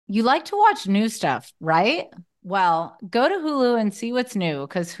You like to watch new stuff, right? Well, go to Hulu and see what's new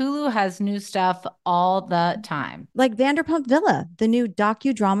because Hulu has new stuff all the time. Like Vanderpump Villa, the new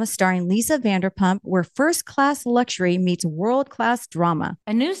docudrama starring Lisa Vanderpump, where first class luxury meets world class drama.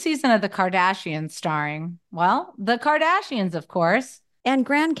 A new season of The Kardashians starring, well, the Kardashians, of course. And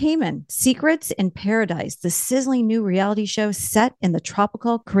Grand Cayman, Secrets in Paradise, the sizzling new reality show set in the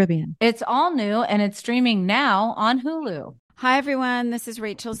tropical Caribbean. It's all new and it's streaming now on Hulu. Hi, everyone. This is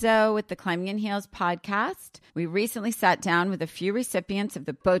Rachel Zoe with the Climbing in Heels podcast. We recently sat down with a few recipients of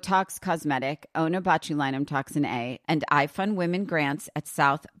the Botox Cosmetic, Onabotulinum Toxin A, and I Fund Women grants at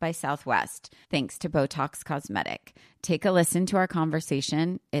South by Southwest, thanks to Botox Cosmetic. Take a listen to our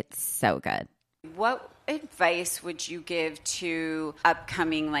conversation. It's so good. What advice would you give to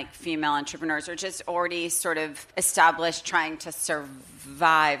upcoming female entrepreneurs or just already sort of established trying to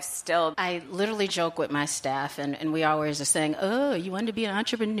survive still? I literally joke with my staff and we always are saying, oh, you want to be an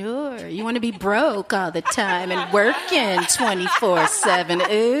entrepreneur? You want to be broke all the time and working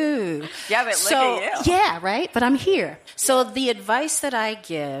 24/7. Ooh. Yeah, but look at you. Yeah, right? But I'm here. So the advice that I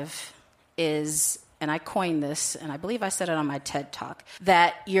give is, and I coined this, and I believe I said it on my TED Talk,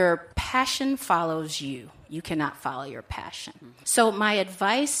 that your passion follows you. You cannot follow your passion. Mm-hmm. So my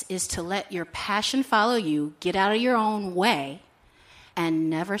advice is to let your passion follow you, get out of your own way,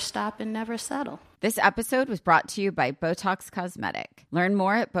 and never stop and never settle. This episode was brought to you by Botox Cosmetic. Learn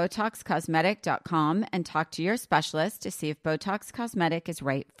more at BotoxCosmetic.com and talk to your specialist to see if Botox Cosmetic is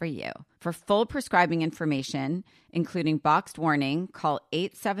right for you. For full prescribing information, including boxed warning, call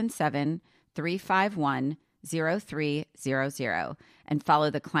 877-351-0300 and follow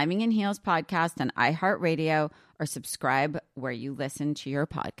the Climbing in Heels podcast on iHeartRadio or subscribe where you listen to your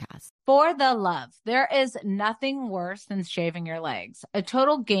podcast. For the love, there is nothing worse than shaving your legs. A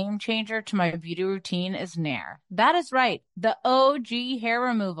total game changer to my beauty routine is Nair. That is right, the OG hair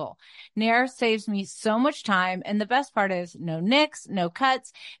removal. Nair saves me so much time, and the best part is no nicks, no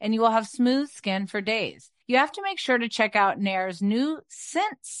cuts, and you will have smooth skin for days. You have to make sure to check out Nair's new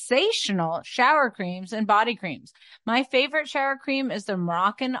sensational shower creams and body creams. My favorite shower cream is the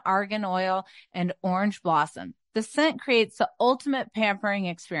Moroccan Argan Oil and Orange Blossom. The scent creates the ultimate pampering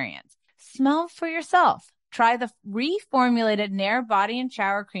experience. Smell for yourself. Try the reformulated Nair body and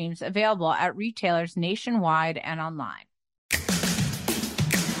shower creams available at retailers nationwide and online.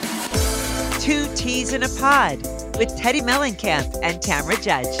 Two Teas in a Pod with Teddy Mellencamp and Tamra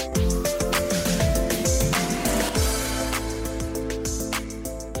Judge.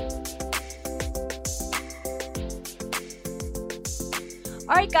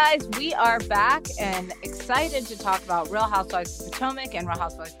 All right, guys, we are back and excited to talk about Real Housewives of Potomac and Real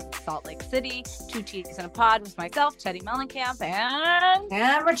Housewives of Salt Lake City. Two Teas in a Pod with myself, Teddy Mellencamp, and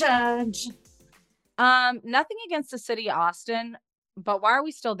Tamra Judge. Nothing against the city, Austin, but why are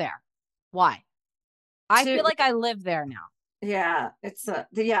we still there? Why? I feel like I live there now. Yeah, it's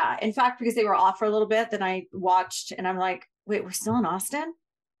yeah. In fact, because they were off for a little bit, then I watched and I'm like, wait, we're still in Austin?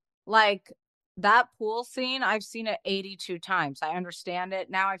 Like that pool scene, I've seen it 82 times. I understand it.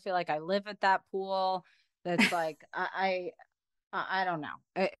 Now I feel like I live at that pool. That's like, I don't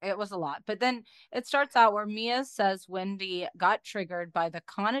know. It was a lot. But then it starts out where Mia says Wendy got triggered by the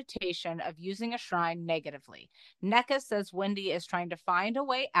connotation of using a shrine negatively. Nneka says Wendy is trying to find a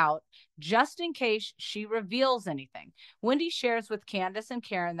way out just in case she reveals anything. Wendy shares with Candace and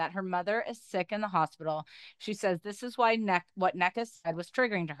Karen that her mother is sick in the hospital. She says this is why what Nneka said was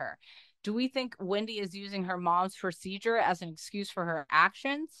triggering to her. Do we think Wendy is using her mom's procedure as an excuse for her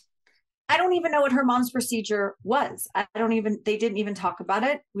actions? I don't even know what her mom's procedure was. They didn't even talk about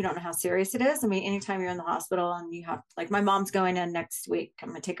it. We don't know how serious it is. I mean, anytime you're in the hospital and you have, like, my mom's going in next week, I'm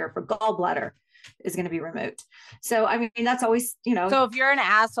going to take her for gallbladder is going to be removed. So, I mean, that's always, So if you're an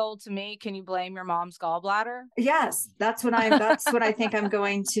asshole to me, can you blame your mom's gallbladder? Yes, that's what I think I'm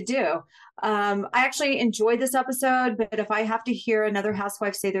going to do. I actually enjoyed this episode, but if I have to hear another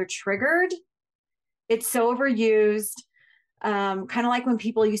housewife say they're triggered, it's so overused. Kind of like when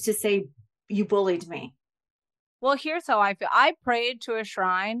people used to say, you bullied me. Well, here's how I feel. I prayed to a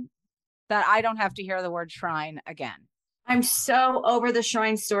shrine that I don't have to hear the word shrine again. I'm so over the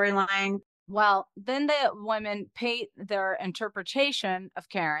shrine storyline. Well, then the women paint their interpretation of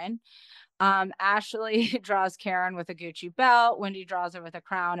Karen. Ashley draws Karen with a Gucci belt. Wendy draws her with a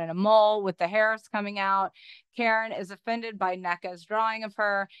crown and a mole with the hairs coming out. Karen is offended by Nneka's drawing of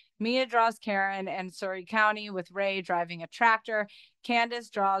her. Mia draws Karen in Surrey County with Ray driving a tractor.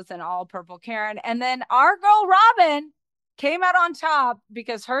 Candace draws an all-purple Karen. And then our girl Robin came out on top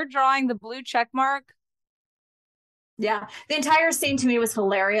because her drawing the blue check mark. Yeah, the entire scene to me was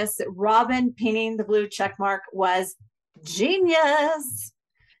hilarious. Robin painting the blue check mark was genius.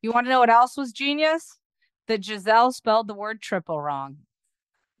 You want to know what else was genius? That Giselle spelled the word triple wrong.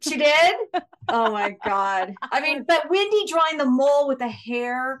 She did? Oh my God. I mean, but Wendy drawing the mole with the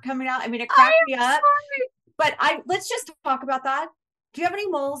hair coming out. I mean, it cracked me up. Sorry. But let's just talk about that. Do you have any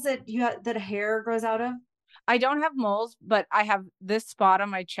moles that hair grows out of? I don't have moles, but I have this spot on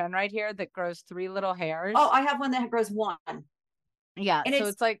my chin right here that grows 3 little hairs. Oh, I have one that grows 1. Yeah. And so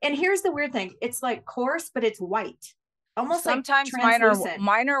it's like, and here's the weird thing. It's like coarse, but it's white. Almost sometimes like translucent.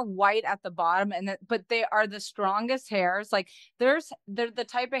 mine are white at the bottom, but they are the strongest hairs. Like they're the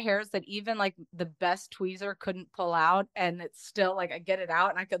type of hairs that even like the best tweezer couldn't pull out, and it's still like I get it out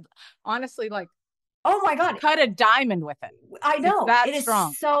and I could honestly like, oh my God, cut a diamond with it. I know it is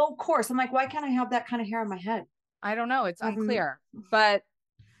strong. So coarse. I'm like, why can't I have that kind of hair on my head? I don't know. It's unclear. But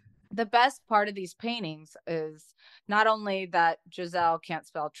the best part of these paintings is not only that Giselle can't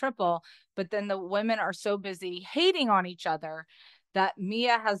spell triple, but then the women are so busy hating on each other that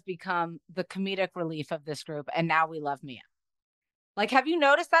Mia has become the comedic relief of this group. And now we love Mia. Like, have you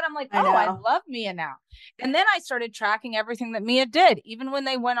noticed that? I'm like, I love Mia now. And then I started tracking everything that Mia did, even when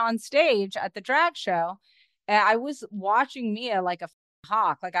they went on stage at the drag show. And I was watching Mia like a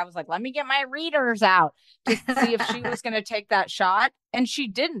hawk. Like I was like, let me get my readers out to see if she was going to take that shot. And she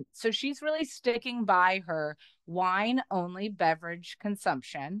didn't. So she's really sticking by her wine only beverage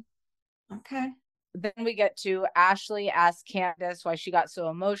consumption. Okay. Then we get to Ashley asked Candace why she got so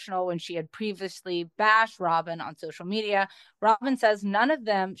emotional when she had previously bashed Robin on social media. Robin says none of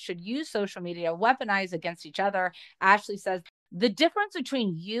them should use social media weaponized against each other. Ashley says the difference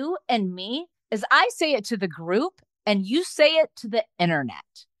between you and me is I say it to the group and you say it to the internet.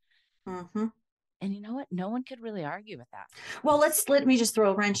 Mm-hmm. And you know what? No one could really argue with that. Well, let me just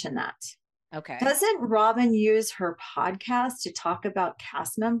throw a wrench in that. Okay. Doesn't Robin use her podcast to talk about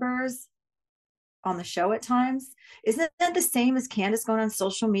cast members on the show at times? Isn't that the same as Candace going on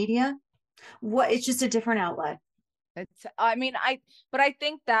social media? It's just a different outlet. But I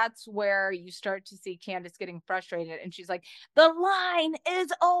think that's where you start to see Candace getting frustrated, and she's like, the line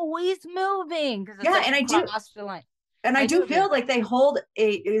is always moving. Yeah, and I do the line. And I do feel like they hold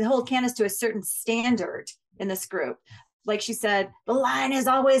Candace to a certain standard in this group. Like she said, the line is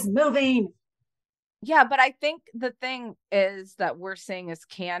always moving. Yeah, but I think the thing is that we're seeing is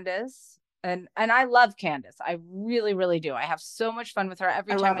Candace, and I love Candace. I really, really do. I have so much fun with her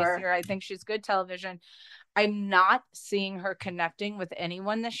every time I see her. I think she's good television. I'm not seeing her connecting with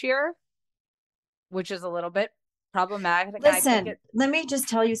anyone this year, which is a little bit problematic. Listen, let me just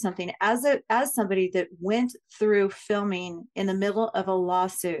tell you something. As somebody that went through filming in the middle of a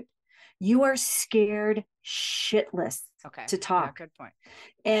lawsuit, you are scared shitless to talk. Yeah, good point.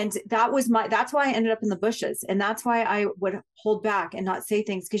 And that's why I ended up in the bushes. And that's why I would hold back and not say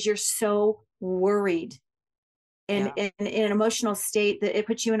things, because you're so worried. In an emotional state that it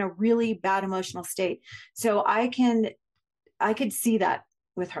puts you in a really bad emotional state. So I could see that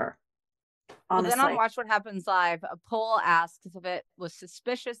with her. Honestly. Well, then on Watch What Happens Live, a poll asks if it was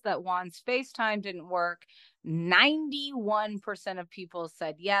suspicious that Juan's FaceTime didn't work. 91% of people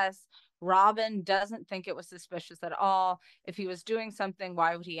said yes. Robin doesn't think it was suspicious at all. If he was doing something,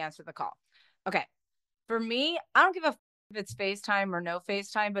 why would he answer the call? Okay. For me, I don't give a if it's FaceTime or no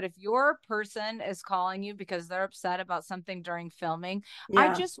FaceTime, but if your person is calling you because they're upset about something during filming,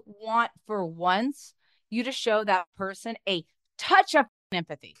 I just want for once you to show that person a touch of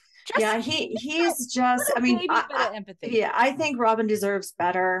empathy. He's just, I mean, bit of empathy. Yeah, I think Robin deserves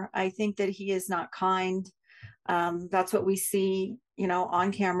better. I think that he is not kind. That's what we see,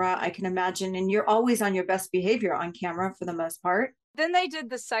 on camera. I can imagine. And you're always on your best behavior on camera for the most part. Then they did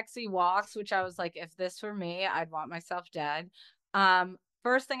the sexy walks, which I was like, if this were me, I'd want myself dead.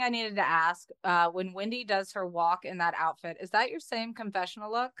 First thing I needed to ask, when Wendy does her walk in that outfit, is that your same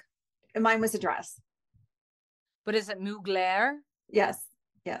confessional look? Mine was a dress. But is it Mugler? Yes.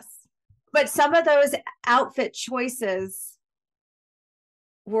 But some of those outfit choices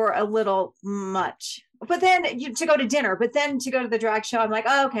were a little much. But then to go to dinner, but then to go to the drag show, I'm like,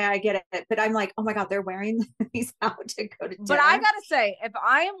 oh, okay, I get it. But I'm like, oh my God, they're wearing these out to go to dinner. But I gotta say, if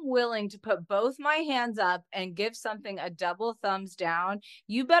I am willing to put both my hands up and give something a double thumbs down,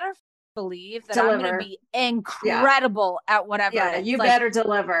 you better believe that I'm going to be incredible at whatever. Yeah, you better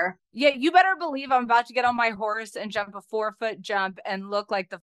deliver. Yeah, you better believe I'm about to get on my horse and jump a 4-foot jump and look like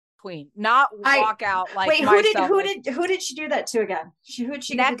the queen, not walk out like myself. Who did she do that to again?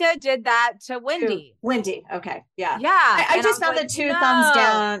 Nneka did that to Wendy. Wendy, okay, yeah. I just found the two thumbs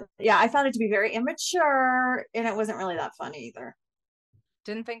down. Yeah, I found it to be very immature, and it wasn't really that funny either.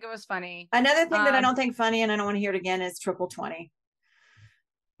 Didn't think it was funny. Another thing that I don't think funny, and I don't want to hear it again, is triple 20.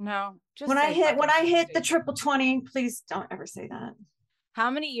 No, just when I hit the triple 20, please don't ever say that. How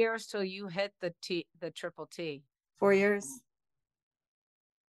many years till you hit the triple T? 4 years.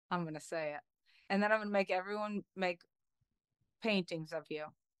 I'm going to say it. And then I'm going to make everyone make paintings of you.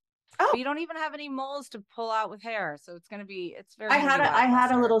 Oh. But you don't even have any moles to pull out with hair. So it's very I had a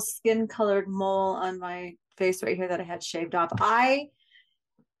lackluster. little skin colored mole on my face right here that I had shaved off. I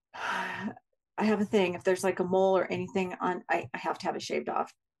have a thing. If there's like a mole or anything on, I have to have it shaved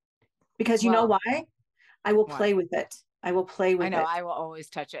off, because you know why? I will play with it. I will play with it. I know. I will always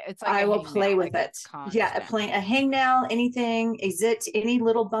touch it. It's like I will play with it. Yeah, a hangnail, anything, a zit, any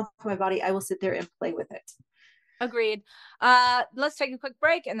little bump on my body, I will sit there and play with it. Agreed. Let's take a quick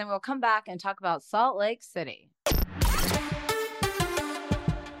break, and then we'll come back and talk about Salt Lake City.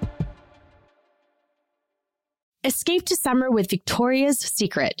 Escape to summer with Victoria's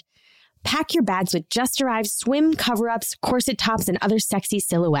Secret. Pack your bags with just-arrived swim cover-ups, corset tops, and other sexy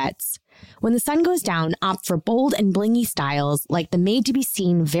silhouettes. When the sun goes down, opt for bold and blingy styles like the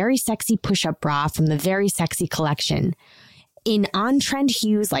made-to-be-seen Very Sexy Push-Up Bra from the Very Sexy collection, in on-trend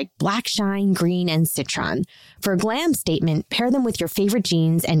hues like black shine, green, and citron. For a glam statement, pair them with your favorite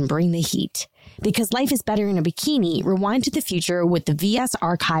jeans and bring the heat. Because life is better in a bikini, rewind to the future with the VS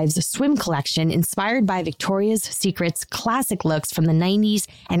Archives swim collection inspired by Victoria's Secret's classic looks from the 90s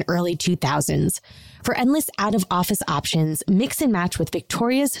and early 2000s. For endless out-of-office options, mix and match with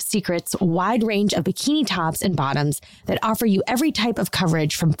Victoria's Secret's wide range of bikini tops and bottoms that offer you every type of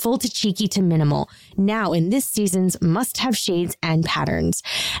coverage from full to cheeky to minimal, now in this season's must-have shades and patterns.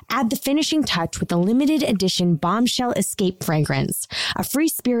 Add the finishing touch with the limited edition Bombshell Escape fragrance, a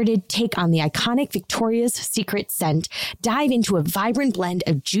free-spirited take on the iconic Victoria's Secret scent. Dive into a vibrant blend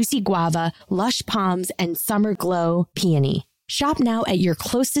of juicy guava, lush palms, and summer glow peony. Shop now at your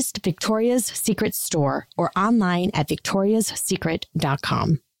closest Victoria's Secret store or online at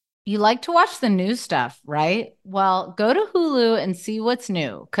victoriassecret.com. You like to watch the new stuff, right? Well, go to Hulu and see what's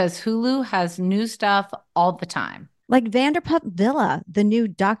new, because Hulu has new stuff all the time. Like Vanderpump Villa, the new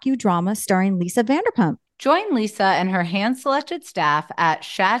docudrama starring Lisa Vanderpump. Join Lisa and her hand-selected staff at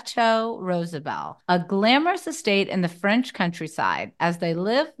Chateau Rosabelle, a glamorous estate in the French countryside, as they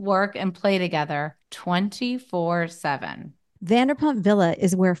live, work, and play together 24/7. Vanderpump Villa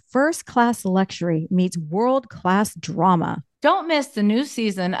is where first-class luxury meets world-class drama. Don't miss the new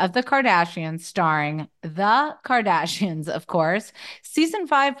season of The Kardashians, starring The Kardashians, of course. Season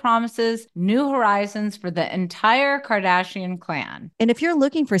 5 promises new horizons for the entire Kardashian clan. And if you're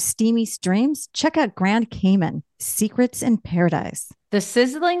looking for steamy streams, check out Grand Cayman, Secrets in Paradise. The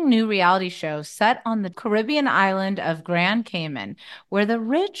sizzling new reality show set on the Caribbean island of Grand Cayman, where the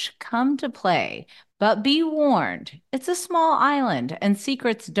rich come to play. But be warned, it's a small island and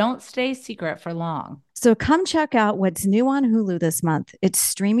secrets don't stay secret for long. So come check out what's new on Hulu this month. It's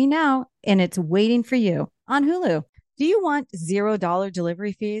streaming now and it's waiting for you on Hulu. Do you want $0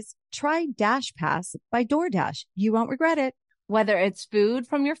 delivery fees? Try Dash Pass by DoorDash. You won't regret it. Whether it's food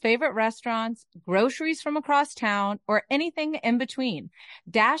from your favorite restaurants, groceries from across town, or anything in between,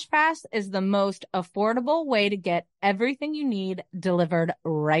 Dash Pass is the most affordable way to get everything you need delivered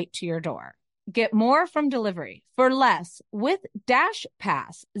right to your door. Get more from delivery for less with Dash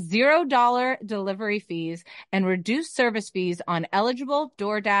Pass, $0 delivery fees, and reduced service fees on eligible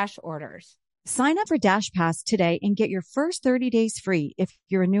DoorDash orders. Sign up for Dash Pass today and get your first 30 days free if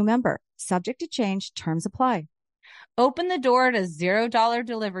you're a new member. Subject to change, terms apply. Open the door to $0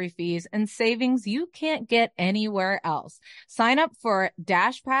 delivery fees and savings you can't get anywhere else. Sign up for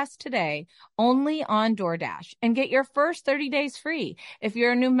Dash Pass today, only on DoorDash, and get your first 30 days free if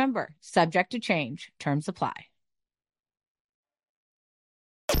you're a new member. Subject to change. Terms apply.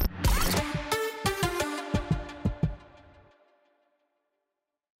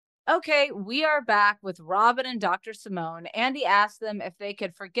 Okay, we are back with Robin and Dr. Simone. Andy asked them if they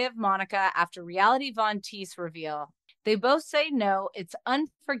could forgive Monica after Reality Von Teese reveal. They both say no, it's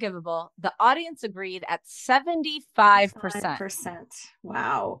unforgivable. The audience agreed at 75%. 5%.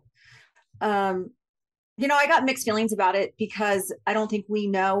 Wow. I got mixed feelings about it because I don't think we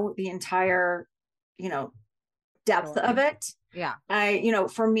know the entire, depth of it. Yeah.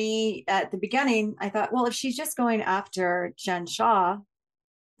 For me at the beginning, I thought, well, if she's just going after Jen Shah,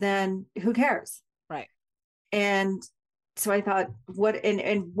 then who cares? Right. And so I thought, what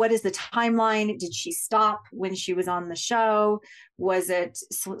is the timeline? Did she stop when she was on the show? Was it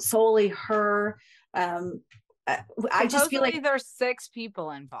solely her? I just feel like there's 6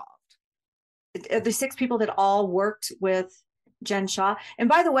 people involved. There's 6 people that all worked with Jen Shah. And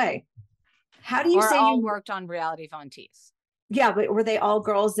by the way, how do you say all you worked on Reality Von Teese? Yeah, but were they all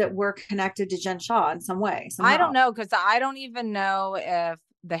girls that were connected to Jen Shah in some way? I don't know, because I don't even know if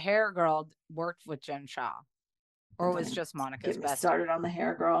the hair girl worked with Jen Shah Or was just Monica's Get me best? started on the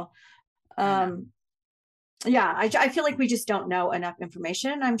hair, girl. I know. Yeah, I feel like we just don't know enough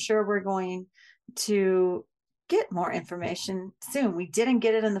information. I'm sure we're going to get more information soon. We didn't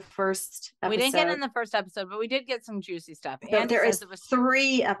get it in the first episode. We didn't get it in the first episode, but we did get some juicy stuff. So Andy there says is it was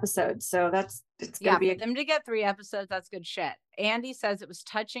 3 episodes, so it's gonna be for them to get 3 episodes. That's good shit. Andy says it was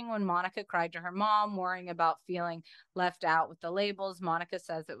touching when Monica cried to her mom, worrying about feeling left out with the labels. Monica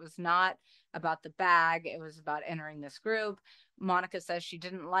says it was not about the bag; it was about entering this group. Monica says she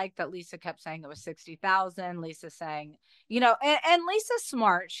didn't like that Lisa kept saying it was 60,000. Lisa saying, and Lisa's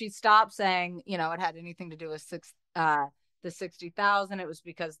smart. She stopped saying, it had anything to do with the 60,000. It was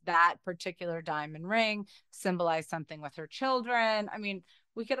because that particular diamond ring symbolized something with her children. I mean,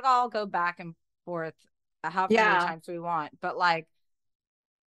 we could all go back and forth however many times we want, but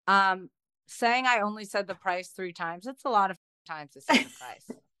saying I only said the price 3 times, it's a lot of times to say the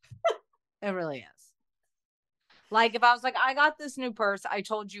price. It really is. Like if I was like, I got this new purse, I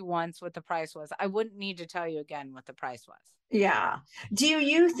told you once what the price was, I wouldn't need to tell you again what the price was. Yeah. Do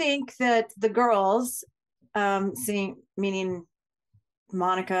you think that the girls, meaning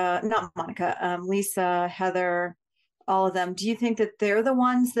Lisa, Heather, all of them, do you think that they're the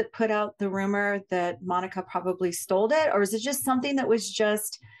ones that put out the rumor that Monica probably stole it? Or is it just something that was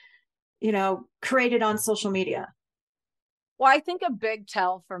just, created on social media? Well, I think a big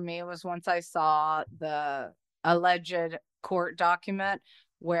tell for me was once I saw the alleged court document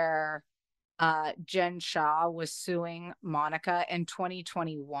where Jen Shah was suing Monica in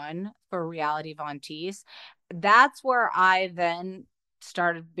 2021 for Reality Von Teese. That's where I then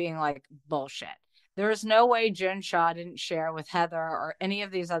started being like, bullshit. There's no way Jen Shah didn't share with Heather or any of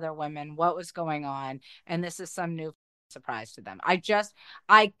these other women what was going on. And this is some new surprise to them. I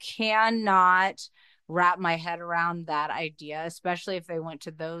cannot wrap my head around that idea, especially if they went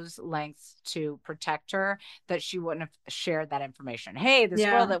to those lengths to protect her, that she wouldn't have shared that information. Hey, this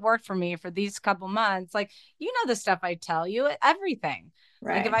girl that worked for me for these couple months, like, the stuff I tell you, everything.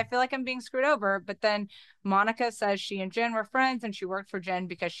 Right. Like if I feel like I'm being screwed over, but then Monica says she and Jen were friends and she worked for Jen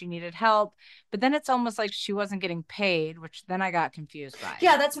because she needed help. But then it's almost like she wasn't getting paid, which then I got confused by.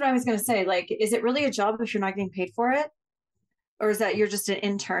 Yeah, that's what I was going to say. Like, is it really a job if you're not getting paid for it? Or is that you're just an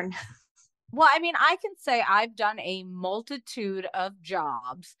intern? Well, I mean, I can say I've done a multitude of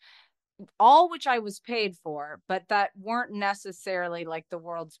jobs, all which I was paid for, but that weren't necessarily like the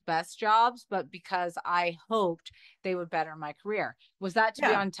world's best jobs, but because I hoped they would better my career. Was that to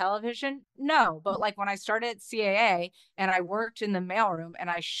be on television? No, but like when I started at CAA and I worked in the mailroom and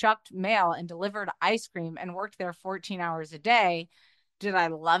I shucked mail and delivered ice cream and worked there 14 hours a day, did I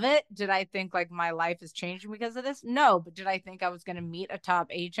love it? Did I think like my life is changing because of this? No, but did I think I was going to meet a top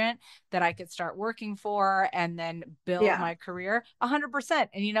agent that I could start working for and then build my career? 100%.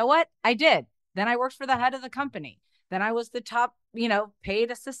 And you know what? I did. Then I worked for the head of the company. Then I was the top, paid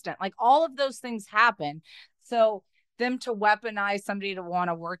assistant. Like all of those things happen. So them to weaponize somebody to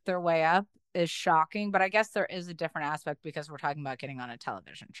want to work their way up is shocking. But I guess there is a different aspect because we're talking about getting on a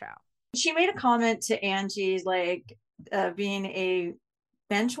television show. She made a comment to Angie, like being a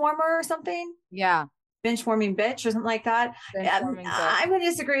bench warmer or something. Yeah. Bench warming bitch or something like that. I'm going to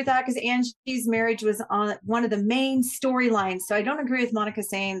disagree with that because Angie's marriage was on one of the main storylines. So I don't agree with Monica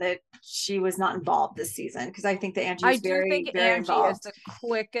saying that she was not involved this season because I think that Angie is very involved. Angie is the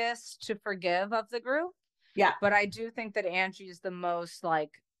quickest to forgive of the group. Yeah. But I do think that Angie is the most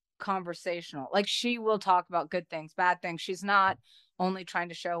like conversational. Like she will talk about good things, bad things. She's not only trying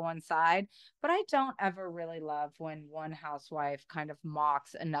to show one side, but I don't ever really love when one housewife kind of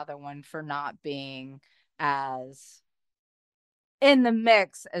mocks another one for not being as in the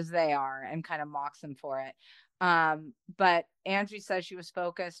mix as they are and kind of mocks them for it. But Angie says she was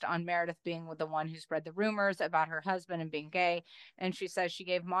focused on Meredith being the one who spread the rumors about her husband and being gay. And she says she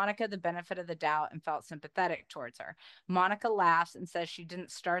gave Monica the benefit of the doubt and felt sympathetic towards her. Monica laughs and says she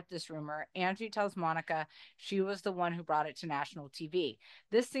didn't start this rumor. Angie tells Monica she was the one who brought it to national TV.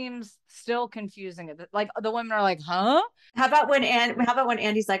 This seems still confusing. Like the women are like, huh? How about when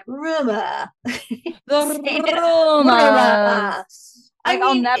Andy's like, rumor? The rumor. Like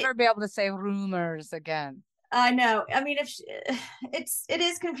I'll never be able to say rumors again. I know. I mean, it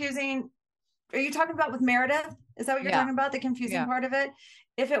is confusing. Are you talking about with Meredith? Is that what you're talking about? The confusing part of it?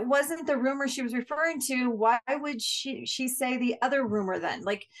 If it wasn't the rumor she was referring to, why would she say the other rumor then?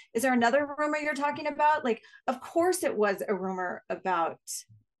 Like, is there another rumor you're talking about? Like, of course it was a rumor about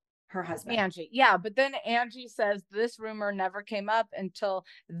her husband. Angie. Yeah. But then Angie says this rumor never came up until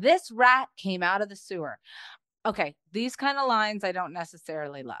this rat came out of the sewer. Okay. These kind of lines I don't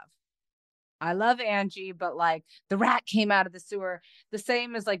necessarily love. I love Angie, but like the rat came out of the sewer. The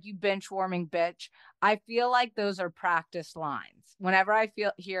same as like you bench warming bitch. I feel like those are practice lines. Whenever I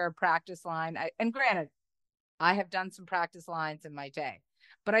hear a practice line, and granted, I have done some practice lines in my day,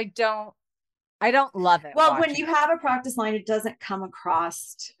 but I don't love it. Well, when you have a practice line, it doesn't come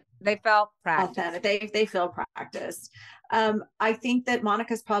across. They felt practiced. Authentic. They feel practiced. I think that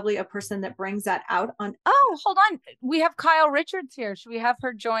Monica's probably a person that brings that out on. Oh, hold on. We have Kyle Richards here. Should we have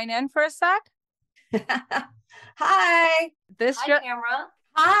her join in for a sec? Hi. Hi, Camera.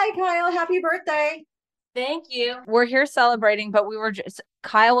 Hi, Kyle. Happy birthday. Thank you. We're here celebrating, but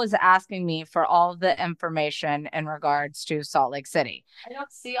Kyle was asking me for all the information in regards to Salt Lake City. I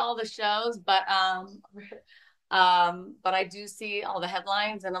don't see all the shows, but I do see all the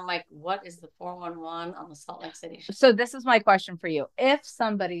headlines, and I'm like, what is the 411 on the Salt Lake City show? So this is my question for you. If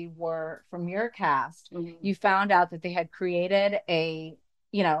somebody were from your cast, you found out that they had created a,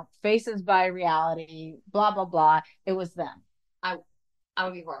 Faces by Reality, blah, blah, blah, it was them. I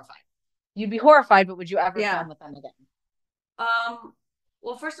would be horrified. You'd be horrified, but would you ever film with them again?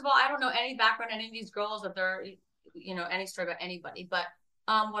 Well, first of all, I don't know any background on any of these girls, if they're, any story about anybody, but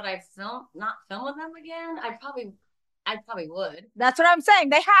would I not film with them again? I probably would. That's what I'm saying.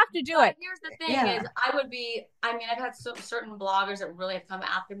 They have to do it. Here's the thing is I've had certain bloggers that really have come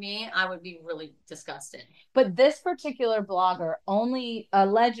after me. I would be really disgusted. But this particular blogger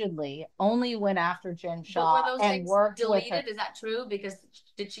allegedly only went after Jen Shaw and worked deleted. With her. Is that true? Because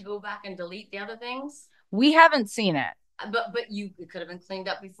did she go back and delete the other things? We haven't seen it. But it could have been cleaned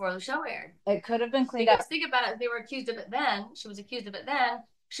up before the show aired. It could have been cleaned up. Think about it. If they were accused of it then, she was accused of it then,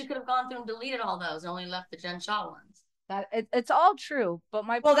 she could have gone through and deleted all those and only left the Jen Shaw ones. It's all true, but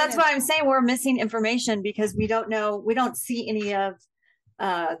that's why I'm saying we're missing information because we don't know. We don't see any of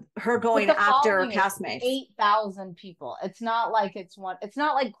her going after castmates. 8,000 people. It's not like it's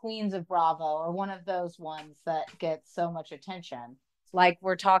not like Queens of Bravo or one of those ones that get so much attention. Like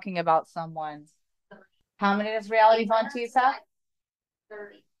we're talking about someone. How many does Reality Von Teese have?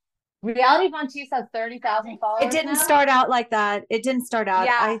 30. Reality Von Teese has 30,000 followers. It didn't start out like that. It didn't start out.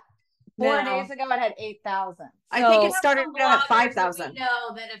 Yeah. 4 days ago, it had 8,000. I think it started out at 5,000. We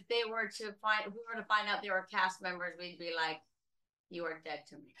know that if we were to find out they were cast members, we'd be like, you are dead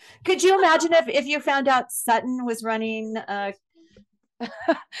to me. Could you imagine if you found out Sutton was running?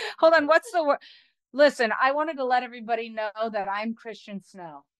 Hold on. What's the word? Listen, I wanted to let everybody know that I'm Christian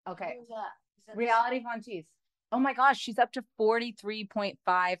Snow. Okay. Who's that? Reality Von Teese. Oh my gosh, she's up to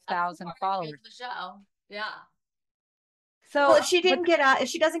 43.5 thousand followers. The show. Yeah. So if she doesn't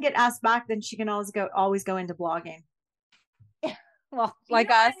get asked back, then she can always go into blogging. Well, like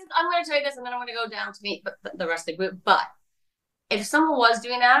us. I'm going to tell you this, and then I'm going to go down to meet the rest of the group. But if someone was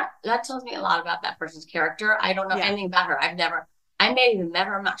doing that, that tells me a lot about that person's character. I don't know anything about her. I may have even met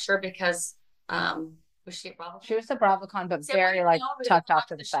her. I'm not sure because was she at BravoCon? She was at BravoCon, but very tucked off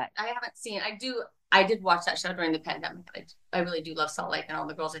to the side. I haven't seen. I did watch that show during the pandemic. I really do love Salt Lake, and all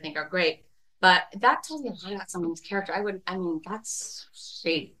the girls I think are great. But that tells me a lot about someone's character. that's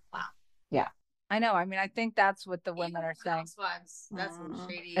shady. Wow. Yeah. I know. I mean, I think that's what the women are saying. That's some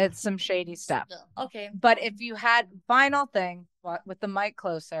shady. It's some shady stuff. Okay. But if you had final thing with the mic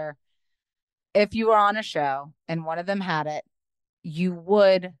closer, if you were on a show and one of them had it, you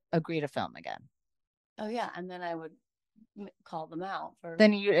would agree to film again. Oh yeah. And then I would call them out for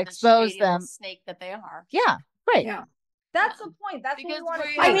then you expose them snake that they are. Yeah. Great. Yeah. That's the point. That's what we want to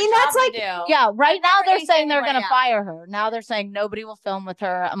do. I mean, that's like, right now they're saying they're going to fire her. Now they're saying nobody will film with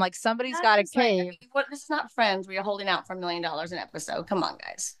her. I'm like, somebody's got a cave. This is not Friends where you're holding out for $1 million an episode. Come on,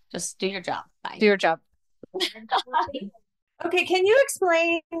 guys. Just do your job. Bye. Do your job. Okay. Can you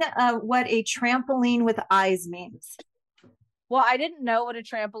explain what a trampoline with eyes means? Well, I didn't know what a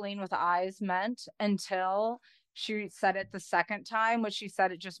trampoline with eyes meant until she said it the second time, which she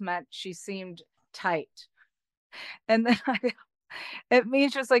said it just meant she seemed tight. And then it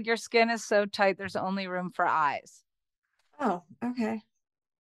means just like your skin is so tight, there's only room for eyes. Oh, okay.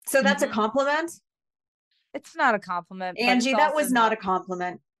 So that's a compliment? It's not a compliment. Angie, that was not a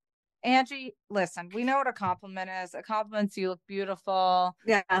compliment. Angie, listen, we know what a compliment is. A compliment's you look beautiful.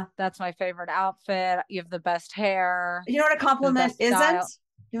 Yeah. That's my favorite outfit. You have the best hair. You know what a compliment isn't?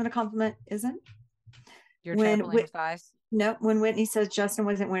 You know what a compliment isn't? Your trampoline with eyes. No, when Whitney says Justin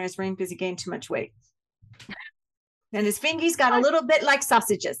wasn't wearing his ring because he gained too much weight. And his fingies got a little bit like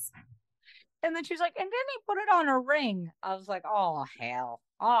sausages. And then she's like, and then he put it on a ring. I was like, oh, hell.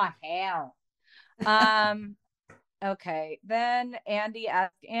 Oh, hell. Okay. Then Andy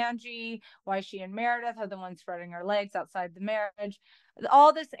asked Angie why she and Meredith are the ones spreading her legs outside the marriage.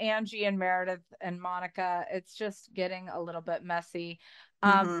 All this Angie and Meredith and Monica, it's just getting a little bit messy.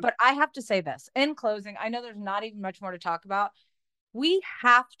 But I have to say this in closing. I know there's not even much more to talk about. We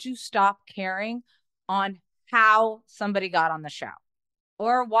have to stop caring on how somebody got on the show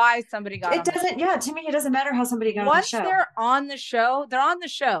or why somebody got on the show. Yeah, to me, it doesn't matter how somebody got on the show. Once they're on the show, they're on the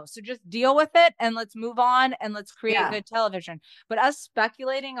show. So just deal with it and let's move on and let's create good television. But us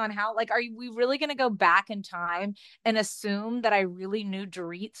speculating on how, like, are we really going to go back in time and assume that I really knew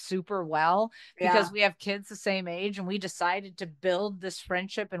Dorit super well because we have kids the same age and we decided to build this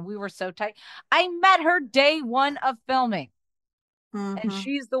friendship and we were so tight? I met her day one of filming. And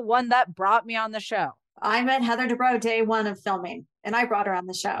she's the one that brought me on the show. I met Heather Dubrow day one of filming, and I brought her on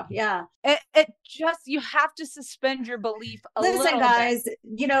the show. Yeah. It just, you have to suspend your belief a little bit. Listen, guys,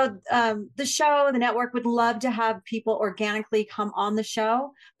 you know, the show, the network would love to have people organically come on the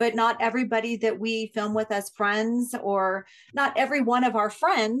show, but not everybody that we film with as friends, or not every one of our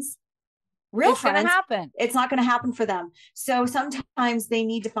friends, real friends, gonna happen. It's not going to happen for them. So sometimes they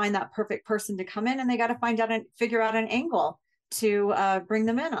need to find that perfect person to come in, and they got to find out and figure out an angle to bring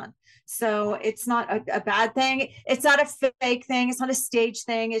them in on. So it's not a bad thing. It's not a fake thing. It's not a stage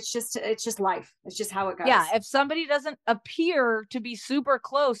thing. It's just life. It's just how it goes. Yeah. If somebody doesn't appear to be super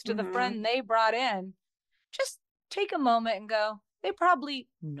close to the friend they brought in, just take a moment and go, they probably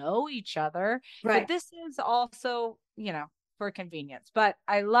know each other. Right. But this is also, you know, for convenience. But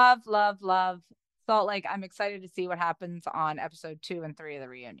I love Salt Lake. I'm excited to see what happens on episode 2 and 3 of the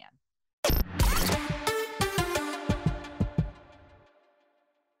reunion.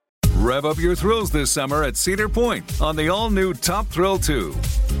 Rev up your thrills this summer at Cedar Point on the all-new Top Thrill 2.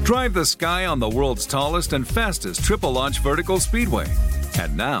 Drive the sky on the world's tallest and fastest triple-launch vertical speedway.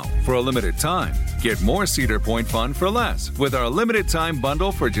 And now, for a limited time, get more Cedar Point fun for less with our limited-time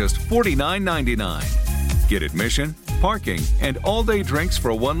bundle for just $49.99. Get admission, parking, and all-day drinks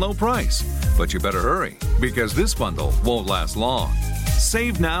for one low price. But you better hurry, because this bundle won't last long.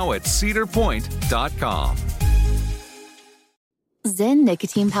 Save now at cedarpoint.com. Zyn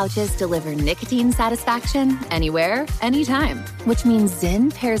nicotine pouches deliver nicotine satisfaction anywhere, anytime, which means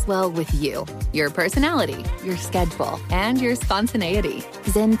Zyn pairs well with you, your personality, your schedule, and your spontaneity.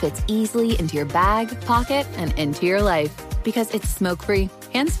 Zyn fits easily into your bag, pocket, and into your life because it's smoke-free,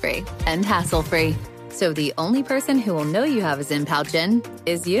 hands-free, and hassle-free. So the only person who will know you have a Zyn pouch in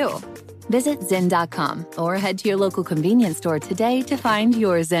is you. Visit Zyn.com or head to your local convenience store today to find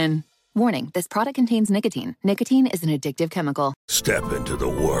your Zyn. Warning, this product contains nicotine. Nicotine is an addictive chemical. Step into the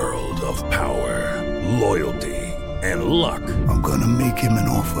world of power, loyalty, and luck. I'm gonna make him an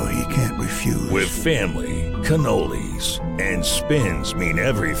offer he can't refuse. With family, cannolis, and spins mean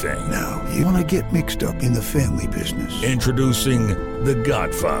everything. Now, you wanna get mixed up in the family business. Introducing The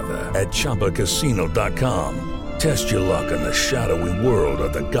Godfather at ChumbaCasino.com. Test your luck in the shadowy world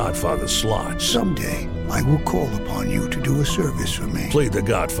of The Godfather slot. Someday, I will call upon you to do a service for me. Play The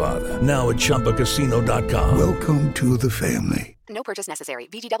Godfather, now at ChumbaCasino.com. Welcome to the family. No purchase necessary.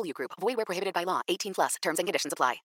 VGW Group. Void where prohibited by law. 18+. Terms and conditions apply.